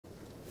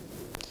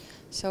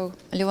So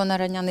Levon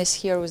Aronian is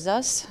here with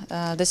us,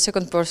 the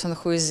second person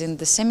who is in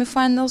the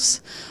semifinals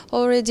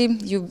already.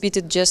 You beat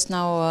it just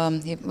now,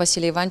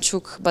 Vasily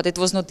Ivanchuk, but it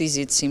was not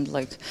easy, it seemed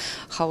like.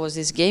 How was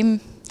this game?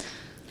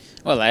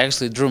 Well, I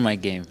actually drew my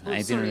game. Oh,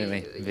 I sorry. didn't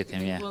really beat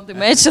him, yeah. You won the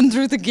match and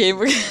drew the game.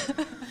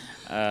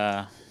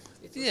 Yeah,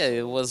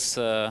 it was,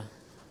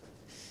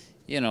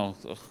 you know,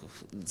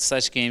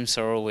 such games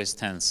are always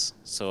tense.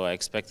 So I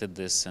expected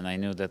this, and I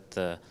knew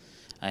that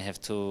I have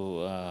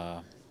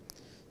to,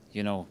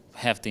 you know,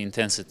 have the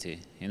intensity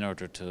in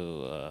order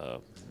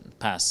to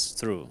pass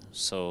through.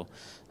 So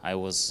I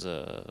was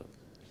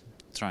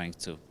trying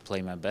to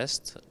play my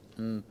best,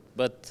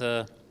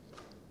 but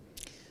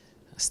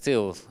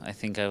still, I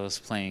think I was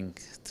playing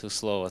too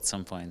slow at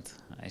some point.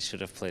 I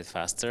should have played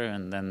faster,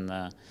 and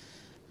then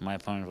my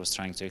opponent was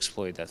trying to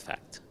exploit that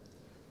fact.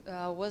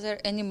 Was there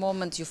any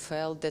moment you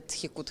felt that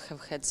he could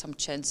have had some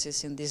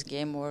chances in this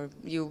game, or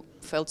you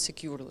felt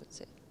secure, let's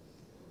say?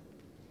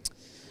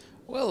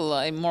 Well,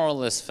 I more or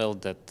less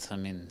felt that, I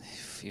mean,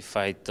 if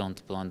I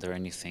don't blunder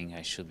anything,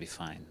 I should be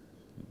fine.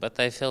 But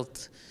I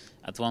felt,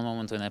 at one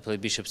moment when I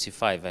played bishop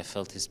c5, I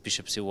felt his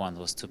bishop c1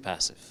 was too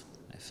passive.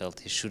 I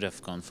felt he should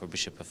have gone for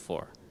bishop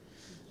f4.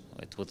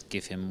 It would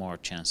give him more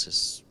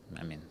chances,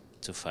 I mean,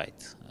 to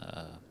fight.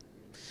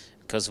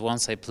 Because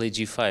once I play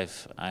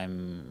g5,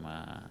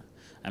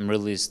 I'm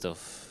released of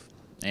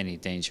any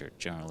danger,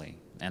 generally.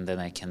 And then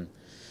I can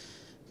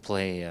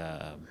play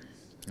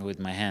with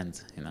my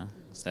hand, you know.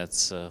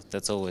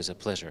 That's always a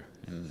pleasure.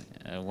 And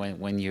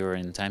when you're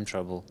in time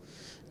trouble,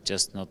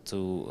 just not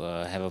to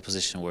have a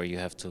position where you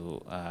have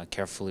to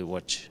carefully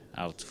watch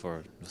out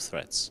for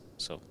threats.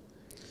 So.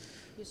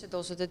 You said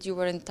also that you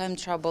were in time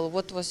trouble.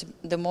 What was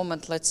the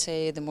moment, let's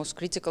say, the most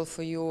critical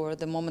for you, or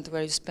the moment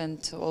where you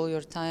spent all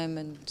your time,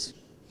 and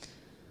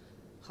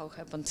how it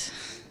happened?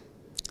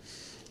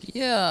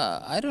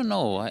 Yeah, I don't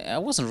know. I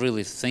wasn't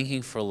really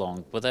thinking for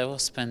long, but I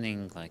was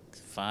spending like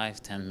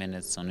 5-10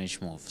 minutes on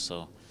each move.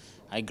 So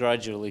I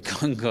gradually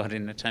got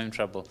in a time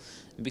trouble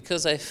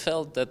because I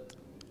felt that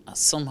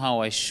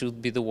somehow I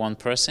should be the one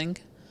pressing,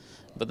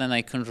 but then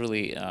I couldn't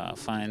really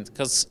find,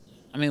 because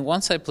I mean,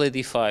 once I played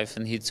e5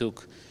 and he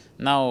took,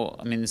 now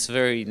I mean, it's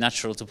very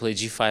natural to play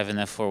g5 and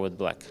f4 with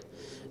black,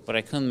 but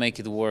I couldn't make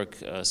it work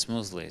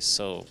smoothly.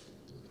 So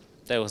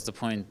that was the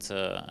point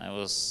I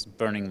was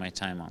burning my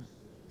time on.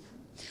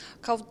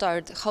 How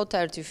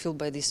tired do you feel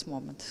by this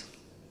moment?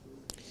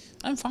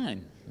 I'm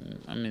fine.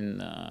 I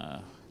mean,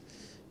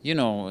 you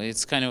know,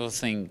 it's kind of a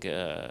thing.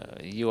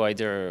 You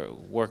either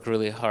work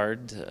really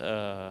hard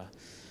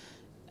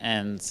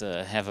and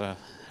have a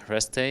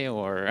rest day,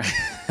 or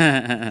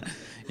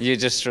you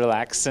just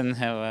relax and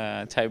have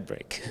a tie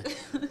break.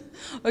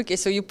 Okay,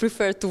 so you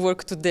prefer to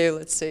work today,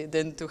 let's say,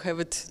 than to have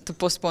it, to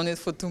postpone it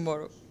for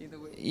tomorrow, in a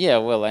way. Yeah,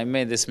 well, I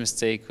made this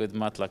mistake with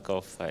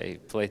Matlakov. I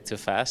played too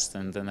fast,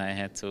 and then I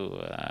had to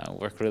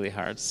work really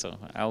hard. So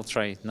I'll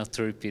try not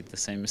to repeat the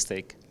same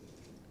mistake.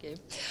 Okay.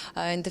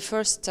 In the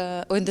first,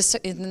 or in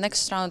the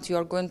next round, you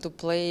are going to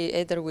play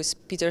either with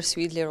Peter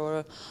Svidler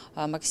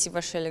or Maxim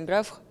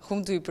Vasiligraf.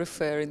 Whom do you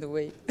prefer, in a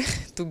way,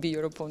 to be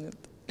your opponent?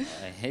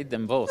 I hate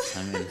them both.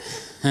 I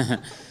mean,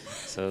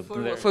 so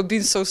for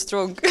being so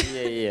strong.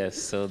 Yeah.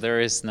 So there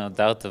is no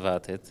doubt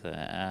about it.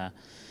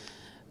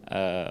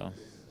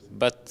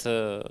 But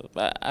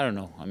I don't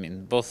know. I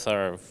mean, both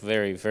are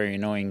very, very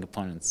annoying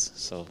opponents.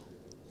 So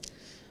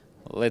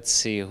let's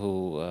see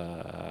who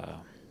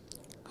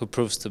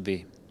proves to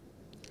be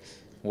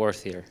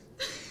worthier.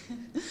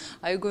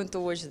 Are you going to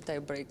watch the tie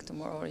break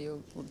tomorrow, or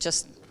you will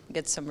just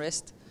get some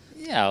rest?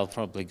 Yeah, I'll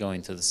probably go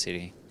into the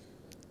city.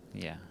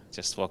 Yeah,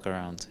 just walk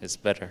around. It's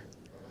better.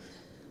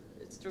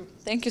 It's true.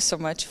 Thank you so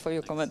much for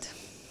your comment.